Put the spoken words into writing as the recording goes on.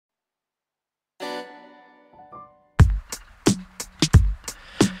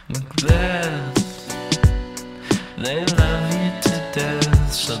Macbeth, they love you to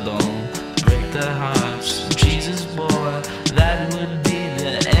death, so don't break their hearts. Jesus boy, that would be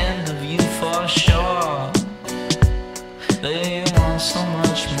the end of you for sure. They want so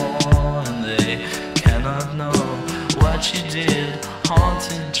much more, and they cannot know what you did.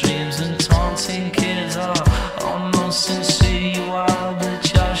 Haunted dreams and taunting kids are almost sincere. You are,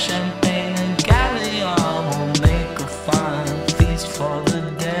 but your champagne and galleon will make a fine feast for the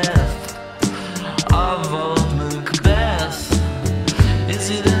death of old Macbeth. Is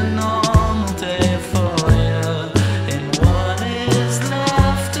it a normal day for you in what is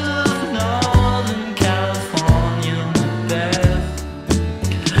left of Northern California, Macbeth?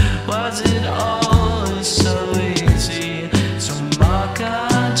 Was it always so easy to mock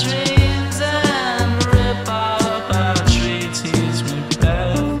our dreams and rip up our treaties,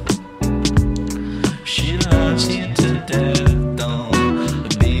 Macbeth? She loves you to death,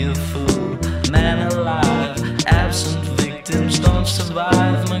 don't be a fool. Man alive, absent victims don't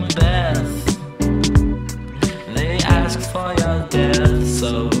survive, Macbeth. They ask for your death,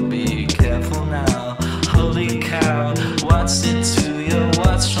 so be careful now. Holy cow, what's it to you?